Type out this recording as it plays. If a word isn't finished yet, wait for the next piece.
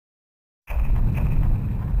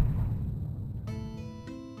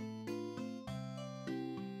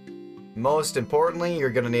Most importantly,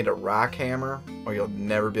 you're going to need a rock hammer or you'll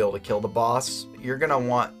never be able to kill the boss. You're going to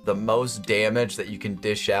want the most damage that you can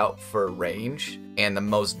dish out for range and the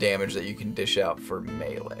most damage that you can dish out for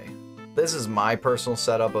melee. This is my personal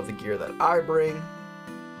setup of the gear that I bring.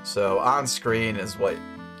 So on screen is what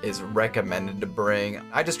is recommended to bring.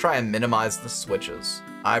 I just try and minimize the switches.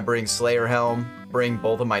 I bring Slayer Helm, bring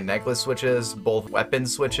both of my necklace switches, both weapon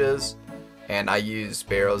switches, and I use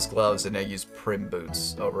Sparrow's gloves and I use Prim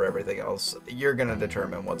boots over everything else. You're gonna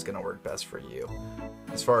determine what's gonna work best for you.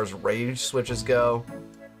 As far as range switches go,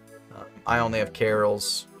 I only have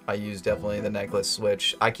Carol's. I use definitely the necklace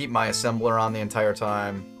switch. I keep my assembler on the entire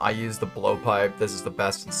time. I use the blowpipe. This is the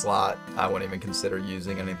best in slot. I wouldn't even consider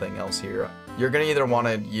using anything else here. You're gonna either want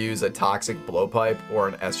to use a toxic blowpipe or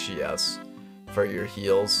an SGS for your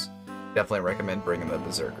heals. Definitely recommend bringing the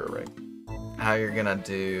Berserker ring. How you're gonna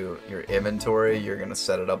do your inventory, you're gonna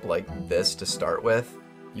set it up like this to start with.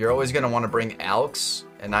 You're always gonna want to bring Alks,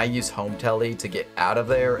 and I use Home Telly to get out of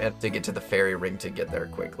there and to get to the fairy ring to get there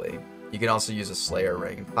quickly. You can also use a Slayer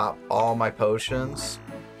ring. Pop all my potions,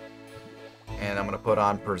 and I'm gonna put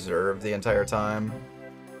on Preserve the entire time.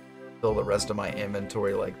 Fill the rest of my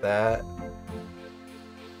inventory like that.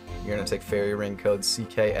 You're gonna take fairy ring code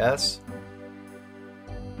CKS.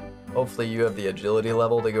 Hopefully you have the agility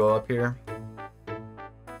level to go up here.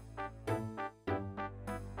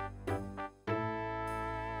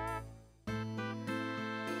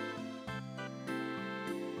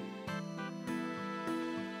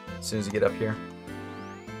 As soon as you get up here,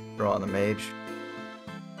 throw on the mage.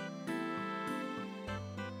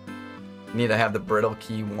 You need to have the brittle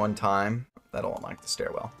key one time. That'll unlock the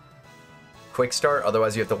stairwell. Quick start,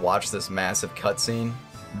 otherwise you have to watch this massive cutscene.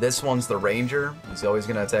 This one's the ranger. He's always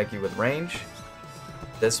going to attack you with range.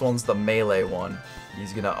 This one's the melee one.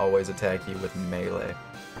 He's going to always attack you with melee.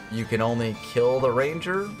 You can only kill the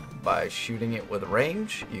ranger by shooting it with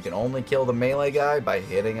range. You can only kill the melee guy by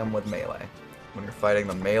hitting him with melee. When you're fighting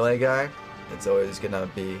the melee guy, it's always going to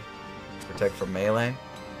be protect from melee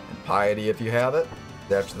and piety if you have it.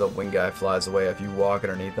 After the wing guy flies away, if you walk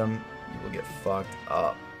underneath him, you will get fucked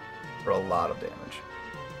up for a lot of damage.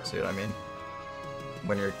 See what I mean?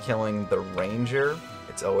 When you're killing the ranger,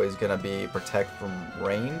 it's always going to be protect from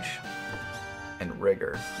range and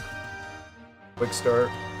rigor. Quick start.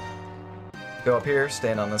 Go up here,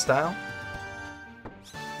 stand on this tile.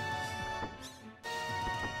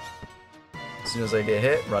 As soon as I get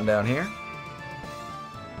hit, run down here.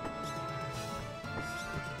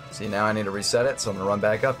 See, now I need to reset it, so I'm going to run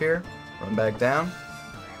back up here, run back down.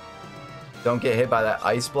 Don't get hit by that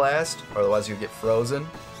ice blast, or otherwise you'll get frozen.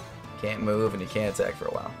 Can't move and you can't attack for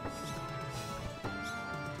a while.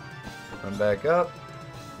 Run back up,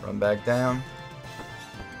 run back down.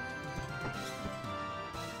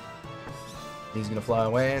 He's going to fly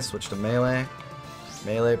away, switch to melee.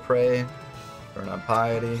 Melee prey, turn on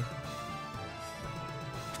piety.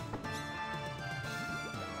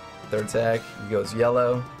 Third attack, he goes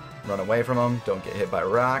yellow. Run away from him, don't get hit by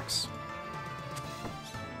rocks.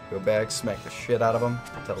 Go back, smack the shit out of him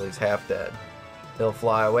until he's half dead. He'll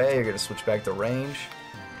fly away, you're gonna switch back to range.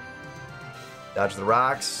 Dodge the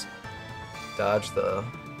rocks. Dodge the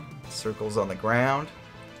circles on the ground.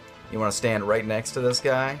 You wanna stand right next to this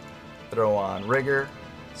guy. Throw on rigor.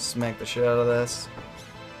 Smack the shit out of this.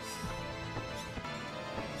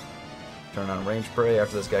 Turn on range prey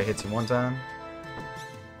after this guy hits you one time.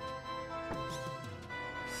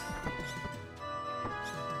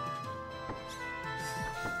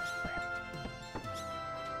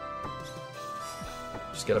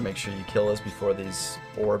 Just gotta make sure you kill us before these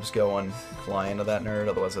orbs go and fly into that nerd,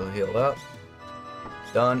 otherwise he'll heal up.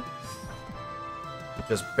 Done.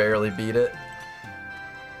 Just barely beat it.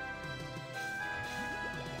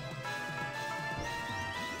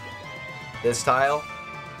 This tile,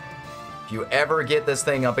 if you ever get this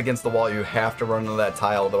thing up against the wall, you have to run into that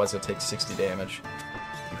tile, otherwise it'll take 60 damage.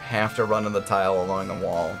 You have to run into the tile along the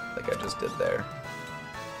wall, like I just did there.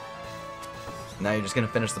 Now you're just gonna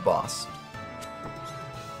finish the boss.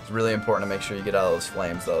 Really important to make sure you get out of those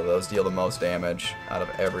flames, though. Those deal the most damage out of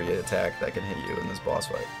every attack that can hit you in this boss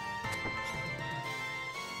fight.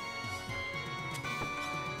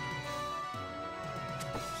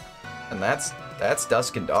 And that's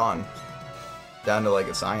Dusk and Dawn. Down to like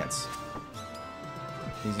a science.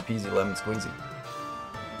 Easy peasy lemon squeezy.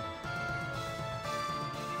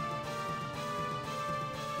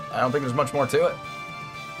 I don't think there's much more to it.